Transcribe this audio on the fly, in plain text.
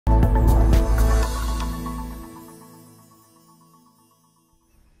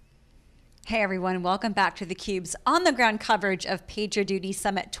Hey everyone, welcome back to theCUBE's on-the-ground coverage of PagerDuty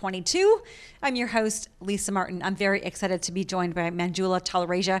Summit 22. I'm your host, Lisa Martin. I'm very excited to be joined by Manjula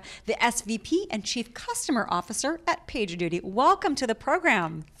Talreja, the SVP and Chief Customer Officer at PagerDuty. Welcome to the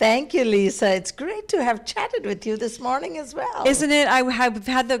program. Thank you, Lisa. It's great to have chatted with you this morning as well. Isn't it? I have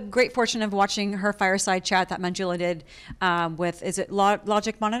had the great fortune of watching her fireside chat that Manjula did with, is it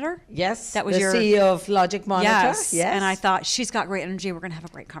Logic Monitor? Yes, that was the your CEO of Logic Monitor. Yes, and I thought she's got great energy. We're going to have a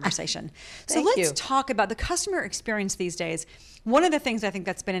great conversation. So let's talk about the customer experience these days. One of the things I think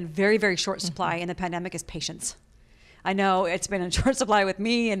that's been in very, very short supply in the pandemic is patience. I know it's been in short supply with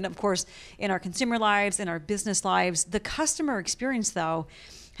me and of course in our consumer lives, in our business lives. The customer experience though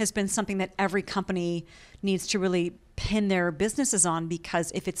has been something that every company needs to really pin their businesses on,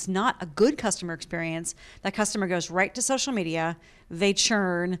 because if it's not a good customer experience, that customer goes right to social media, they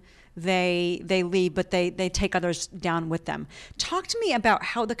churn, they leave, but they take others down with them. Talk to me about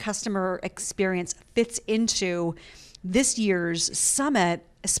how the customer experience fits into this year's summit.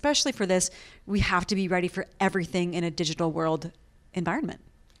 Especially for this, we have to be ready for everything in a digital world environment.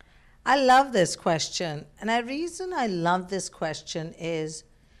 I love this question. And the reason I love this question is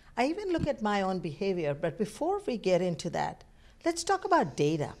I even look at my own behavior. But before we get into that, let's talk about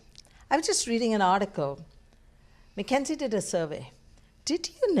data. I was just reading an article. McKinsey did a survey. Did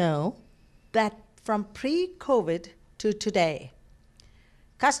you know that from pre-COVID to today,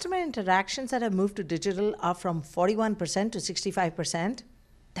 customer interactions that have moved to digital are from 41% to 65%?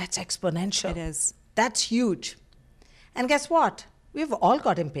 That's exponential. It is. That's huge. And guess what? We've all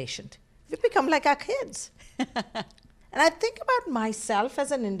got impatient. We've become like our kids. And I think about myself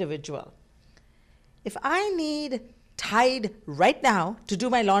as an individual. If I need Tide right now to do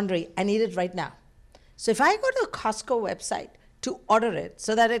my laundry, I need it right now. So if I go to a Costco website to order it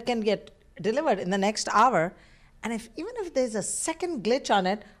so that it can get delivered in the next hour, and even if there's a second glitch on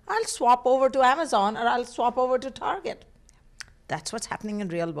it, I'll swap over to Amazon or I'll swap over to Target. That's what's happening in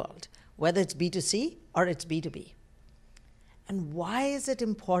real world, whether it's B2C or it's B2B. And why is it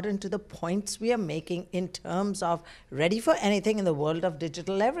important to the points we are making in terms of ready for anything in the world of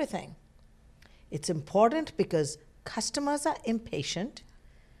digital everything? It's important because customers are impatient.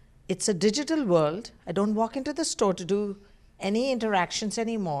 It's a digital world. I don't walk into the store to do any interactions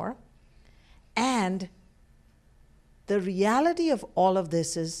anymore. And the reality of all of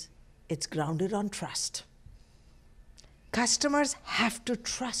this is it's grounded on trust. Customers have to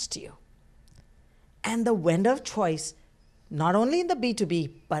trust you. And the vendor of choice, not only in the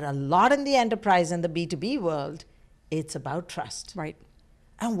B2B, but a lot in the enterprise and the B2B world, it's about trust. Right.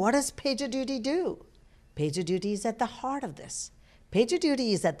 And what does PagerDuty do? PagerDuty is at the heart of this.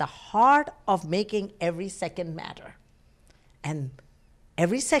 PagerDuty is at the heart of making every second matter. And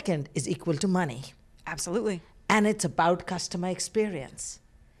every second is equal to money. Absolutely. And it's about customer experience.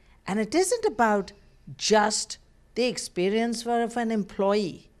 And it isn't about just the experience of an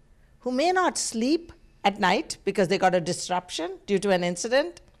employee who may not sleep at night because they got a disruption due to an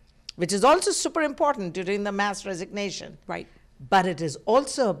incident, which is also super important during the mass resignation. Right. But it is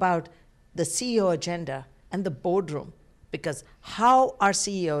also about the CEO agenda and the boardroom, because how are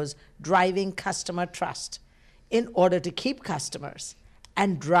CEOs driving customer trust in order to keep customers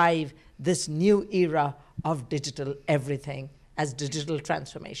and drive this new era of digital everything as digital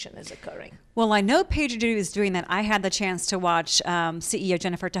transformation is occurring? Well, I know PagerDuty is doing that. I had the chance to watch CEO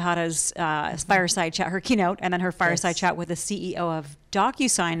Jennifer Tejada's fireside chat, her keynote, and then her fireside chat with the CEO of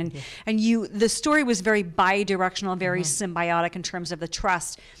DocuSign. And the story was very bi-directional, very symbiotic in terms of the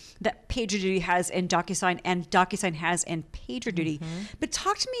trust that PagerDuty has in DocuSign and DocuSign has in PagerDuty. But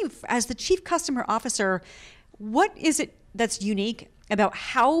talk to me, as the Chief Customer Officer, what is it that's unique about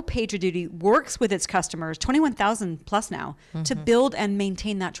how PagerDuty works with its customers, 21,000 plus now, to build and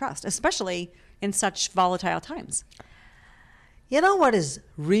maintain that trust, especially in such volatile times? You know what is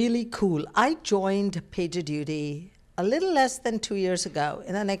really cool? I joined PagerDuty a little less than 2 years ago.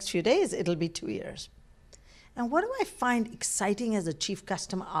 In the next few days, it'll be 2 years. And what do I find exciting as a Chief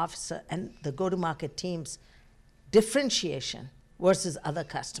Customer Officer and the go-to-market team's differentiation versus other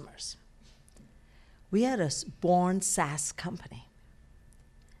customers? We are a born SaaS company.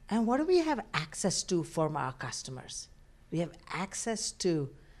 And what do we have access to from our customers? We have access to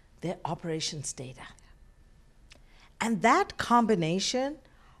their operations data. And that combination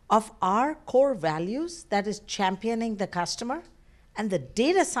of our core values, that is championing the customer, and the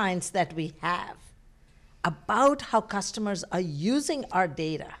data science that we have about how customers are using our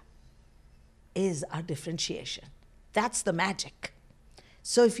data is our differentiation. That's the magic.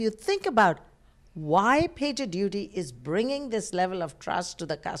 So if you think about why PagerDuty is bringing this level of trust to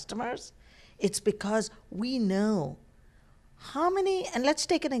the customers, it's because we know how many, and let's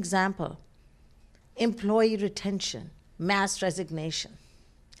take an example. employee retention, mass resignation.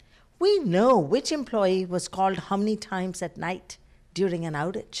 We know which employee was called how many times at night during an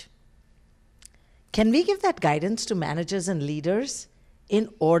outage. Can we give that guidance to managers and leaders in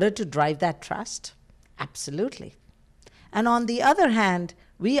order to drive that trust? Absolutely. And on the other hand,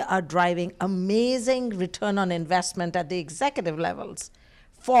 we are driving amazing return on investment at the executive levels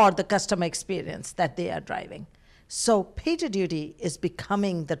for the customer experience that they are driving. So PagerDuty is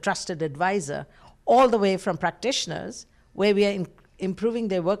becoming the trusted advisor all the way from practitioners, where we are improving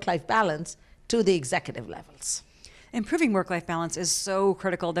their work-life balance, to the executive levels. Improving work-life balance is so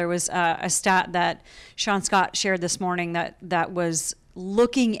critical. There was a stat that Sean Scott shared this morning that was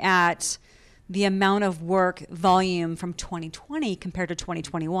looking at the amount of work volume from 2020 compared to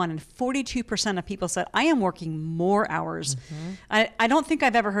 2021, and 42% of people said, I am working more hours. I don't think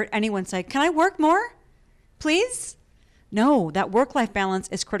I've ever heard anyone say, can I work more, please? No, that work-life balance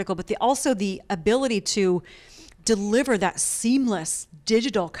is critical, but also the ability to deliver that seamless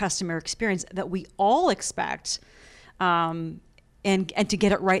digital customer experience that we all expect, and to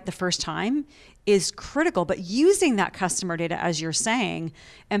get it right the first time is critical. But using that customer data, as you're saying,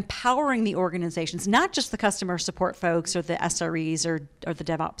 empowering the organizations, not just the customer support folks or the SREs or the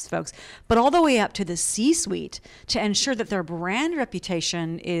DevOps folks, but all the way up to the C-suite, to ensure that their brand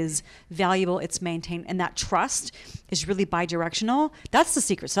reputation is valuable, it's maintained, and that trust is really bi-directional. That's the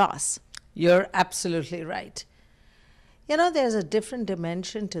secret sauce. You're absolutely right. You know, there's a different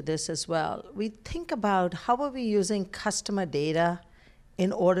dimension to this as well. We think about how are we using customer data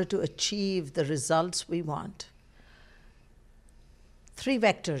in order to achieve the results we want. 3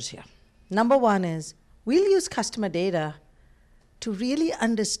 vectors here. Number 1 is we'll use customer data to really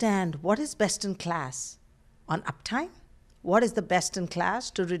understand what is best in class on uptime, what is the best in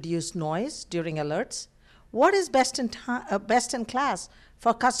class to reduce noise during alerts, what is best in class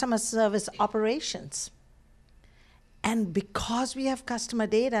for customer service operations. And because we have customer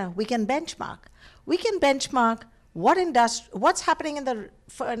data, we can benchmark. We can benchmark what's happening in the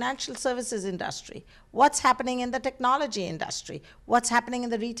financial services industry, what's happening in the technology industry, what's happening in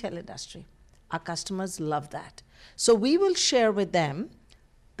the retail industry. Our customers love that. So we will share with them,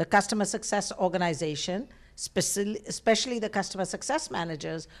 the customer success organization, especially the customer success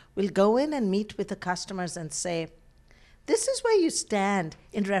managers, will go in and meet with the customers and say, this is where you stand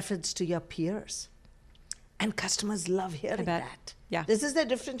in reference to your peers. And customers love hearing that. Yeah. This is the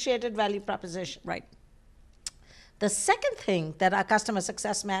differentiated value proposition. Right. The second thing that our customer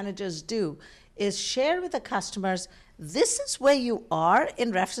success managers do is share with the customers, this is where you are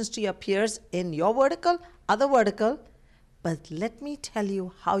in reference to your peers in your vertical, other vertical, but let me tell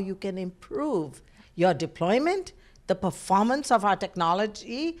you how you can improve your deployment, the performance of our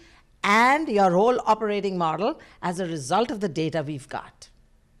technology, and your whole operating model as a result of the data we've got.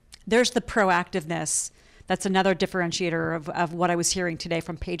 There's the proactiveness. That's another differentiator of what I was hearing today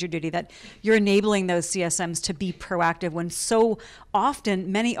from PagerDuty, that you're enabling those CSMs to be proactive when so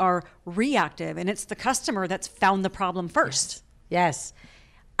often many are reactive, and it's the customer that's found the problem first. Yes.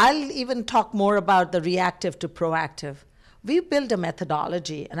 I'll even talk more about the reactive to proactive. We built a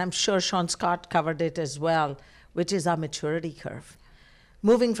methodology, and I'm sure Sean Scott covered it as well, which is our maturity curve.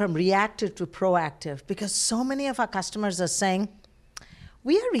 Moving from reactive to proactive, because so many of our customers are saying,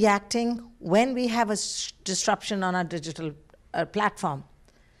 we are reacting when we have a disruption on our digital platform.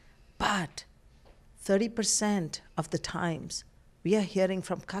 But 30% of the times, we are hearing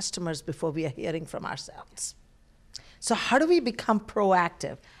from customers before we are hearing from ourselves. So how do we become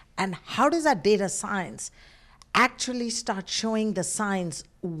proactive? And how does our data science actually start showing the signs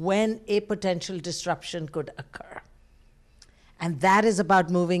when a potential disruption could occur? And that is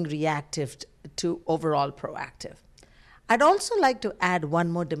about moving reactive to overall proactive. I'd also like to add one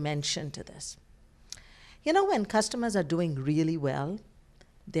more dimension to this. You know, when customers are doing really well,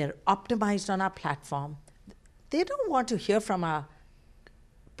 they're optimized on our platform, they don't want to hear from our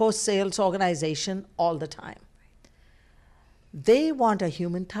post-sales organization all the time. They want a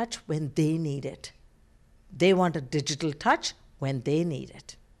human touch when they need it. They want a digital touch when they need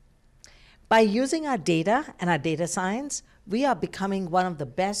it. By using our data and our data science, we are becoming one of the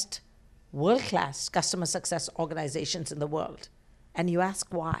best world-class customer success organizations in the world. And you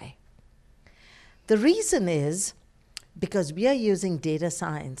ask why? The reason is because we are using data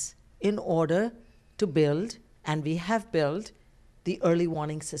science in order to build, and we have built, the early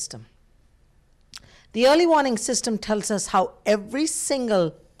warning system. The early warning system tells us how every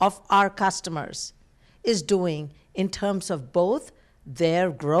single of our customers is doing in terms of both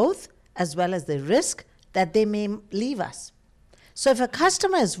their growth as well as the risk that they may leave us. So if a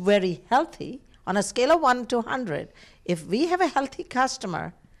customer is very healthy, on a scale of 1 to 100, if we have a healthy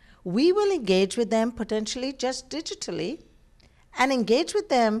customer, we will engage with them potentially just digitally and engage with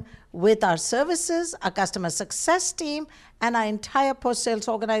them with our services, our customer success team, and our entire post-sales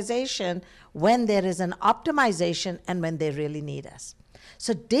organization when there is an optimization and when they really need us.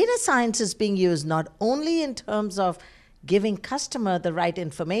 So data science is being used not only in terms of giving customer the right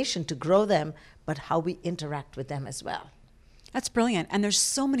information to grow them, but how we interact with them as well. That's brilliant. And there's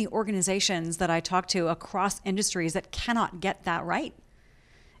so many organizations that I talk to across industries that cannot get that right.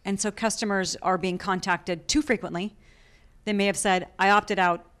 And so customers are being contacted too frequently. They may have said, I opted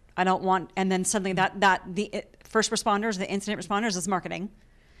out, I don't want, and then suddenly the first responders, the incident responders is marketing.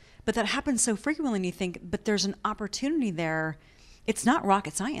 But that happens so frequently and you think, but there's an opportunity there. It's not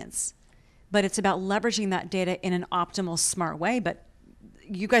rocket science, but it's about leveraging that data in an optimal, smart way. But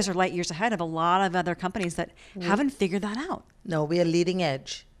you guys are light years ahead of a lot of other companies that haven't figured that out. No, we are leading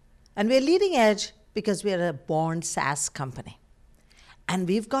edge. And we're leading edge because we are a born SaaS company. And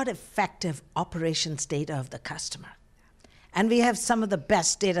we've got effective operations data of the customer. And we have some of the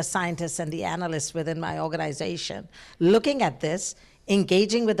best data scientists and the analysts within my organization looking at this,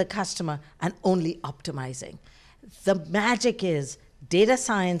 engaging with the customer, and only optimizing. The magic is data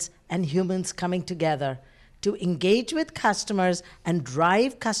science and humans coming together to engage with customers and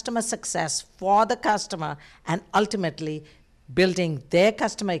drive customer success for the customer and ultimately building their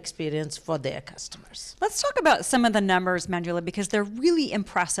customer experience for their customers. Let's talk about some of the numbers, Manjula, because they're really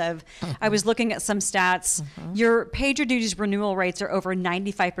impressive. I was looking at some stats. Your PagerDuty's renewal rates are over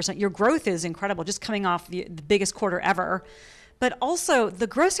 95%. Your growth is incredible, just coming off the biggest quarter ever. But also the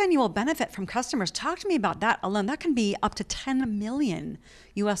gross annual benefit from customers. Talk to me about that alone. That can be up to 10 million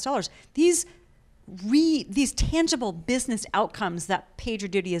US dollars. These tangible business outcomes that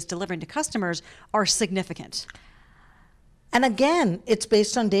PagerDuty is delivering to customers are significant. And again, it's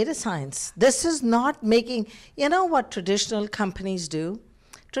based on data science. This is not making, you know what traditional companies do?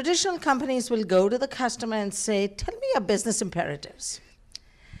 Traditional companies will go to the customer and say, tell me your business imperatives.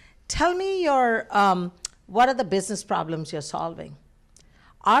 Tell me your, what are the business problems you're solving?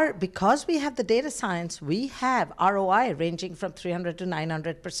 Because we have the data science, we have ROI ranging from 300 to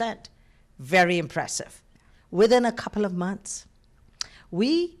 900%. Very impressive. Within a couple of months.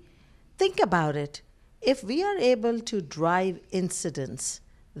 We think about it. If we are able to drive incidents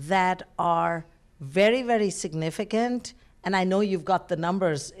that are very, very significant, and I know you've got the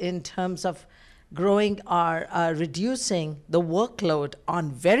numbers in terms of growing or reducing the workload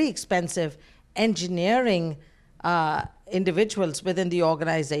on very expensive engineering individuals within the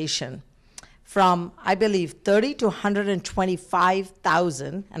organization from, I believe, 30 to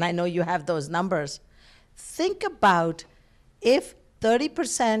 125,000, and I know you have those numbers. Think about if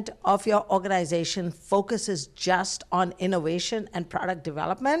 30% of your organization focuses just on innovation and product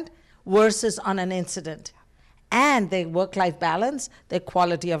development versus on an incident. And their work-life balance, their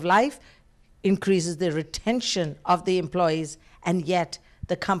quality of life increases the retention of the employees, and yet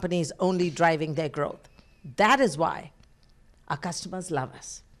the company is only driving their growth. That is why our customers love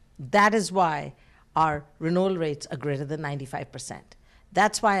us. That is why our renewal rates are greater than 95%.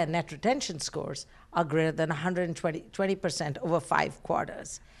 That's why our net retention scores are greater than 120% over 5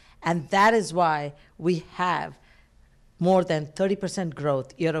 quarters. And that is why we have more than 30%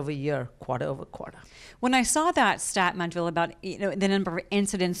 growth year over year, quarter over quarter. When I saw that stat, Manjula, about the number of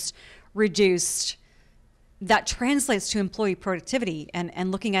incidents reduced, that translates to employee productivity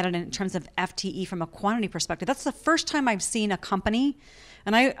and looking at it in terms of FTE from a quantity perspective. That's the first time I've seen a company,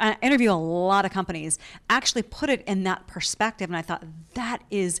 and I interview a lot of companies, actually put it in that perspective. And I thought, that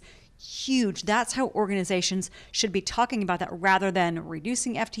is huge. That's how organizations should be talking about that rather than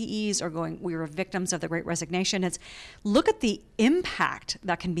reducing FTEs or going, we were victims of the Great Resignation. It's look at the impact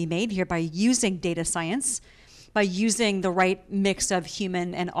that can be made here by using data science, by using the right mix of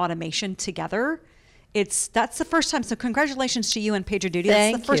human and automation together. That's the first time. So congratulations to you and PagerDuty.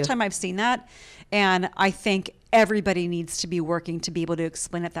 That's the first time I've seen that. And I think everybody needs to be working to be able to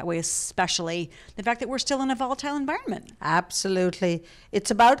explain it that way, especially the fact that we're still in a volatile environment. Absolutely.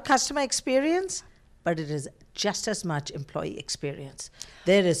 It's about customer experience, but it is just as much employee experience.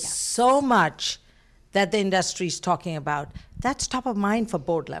 There is so much that the industry is talking about. That's top of mind for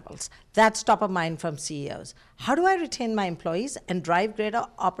board levels. That's top of mind from CEOs. How do I retain my employees and drive greater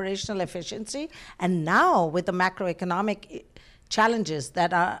operational efficiency? And now with the macroeconomic challenges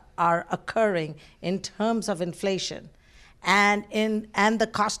that are occurring in terms of inflation and the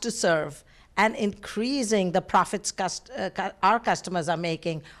cost to serve and increasing the profits our customers are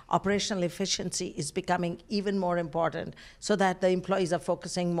making, operational efficiency is becoming even more important so that the employees are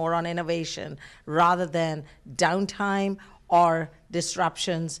focusing more on innovation rather than downtime or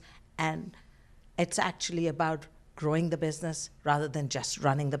disruptions. And it's actually about growing the business rather than just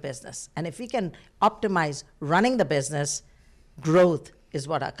running the business. And if we can optimize running the business, growth is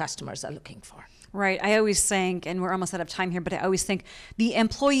what our customers are looking for. Right. I always think, and we're almost out of time here, but I always think the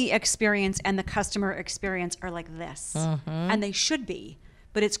employee experience and the customer experience are like this. And they should be.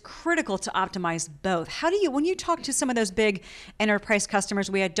 But it's critical to optimize both. How do you, when you talk to some of those big enterprise customers,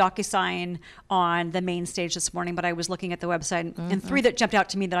 we had DocuSign on the main stage this morning, but I was looking at the website and three that jumped out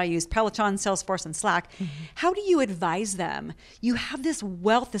to me that I use, Peloton, Salesforce, and Slack. How do you advise them? You have this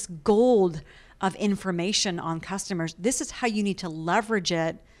wealth, this gold of information on customers. This is how you need to leverage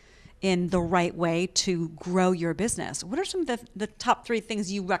it in the right way to grow your business. What are some of the top three things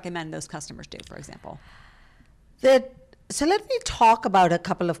you recommend those customers do, for example? So let me talk about a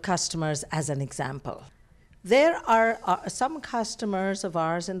couple of customers as an example. There are some customers of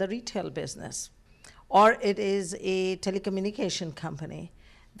ours in the retail business, or it is a telecommunication company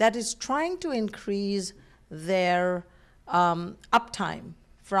that is trying to increase their uptime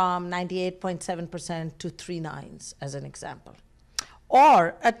from 98.7% to 3.9s, as an example.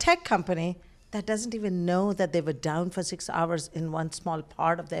 Or a tech company that doesn't even know that they were down for 6 hours in one small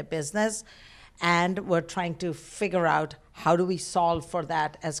part of their business, and we're trying to figure out how do we solve for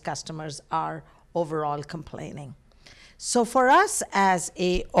that as customers are overall complaining. So for us as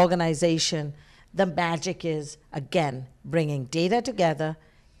an organization, the magic is, again, bringing data together,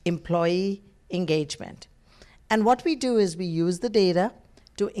 employee engagement. And what we do is we use the data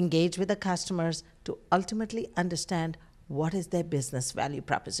to engage with the customers to ultimately understand what is their business value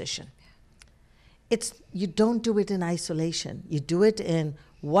proposition. You don't do it in isolation. You do it in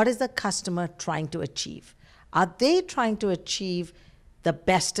what is the customer trying to achieve. Are they trying to achieve the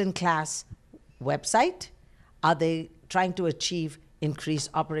best-in-class website? Are they trying to achieve increased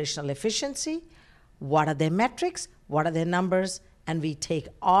operational efficiency? What are their metrics? What are their numbers? And we take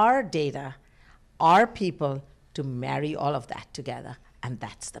our data, our people, to marry all of that together. And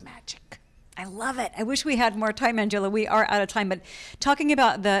that's the magic. I love it. I wish we had more time, Manjula. We are out of time, but talking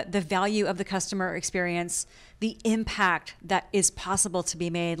about the value of the customer experience, the impact that is possible to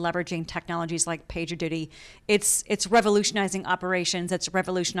be made leveraging technologies like PagerDuty, it's revolutionizing operations. It's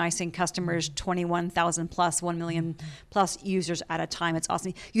revolutionizing customers, 21,000 plus, 1 million plus users at a time. It's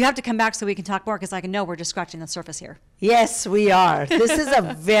awesome. You have to come back so we can talk more, because I know we're just scratching the surface here. Yes, we are. This is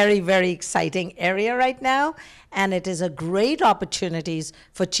a very, very exciting area right now. And it is a great opportunities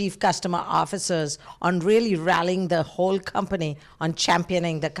for chief customer officers on really rallying the whole company on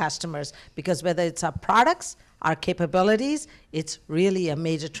championing the customers. Because whether it's our products, our capabilities, it's really a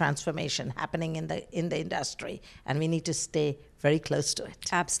major transformation happening in the industry. And we need to stay very close to it.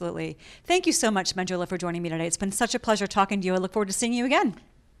 Absolutely. Thank you so much, Manjula, for joining me today. It's been such a pleasure talking to you. I look forward to seeing you again.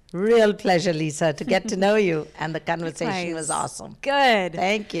 Real pleasure, Lisa, to get to know you. And the conversation was awesome. Good.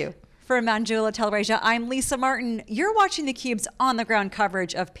 Thank you. For Manjula Talreja, I'm Lisa Martin. You're watching theCUBE's on-the-ground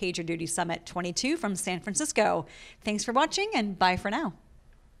coverage of PagerDuty Summit 22 from San Francisco. Thanks for watching, and bye for now.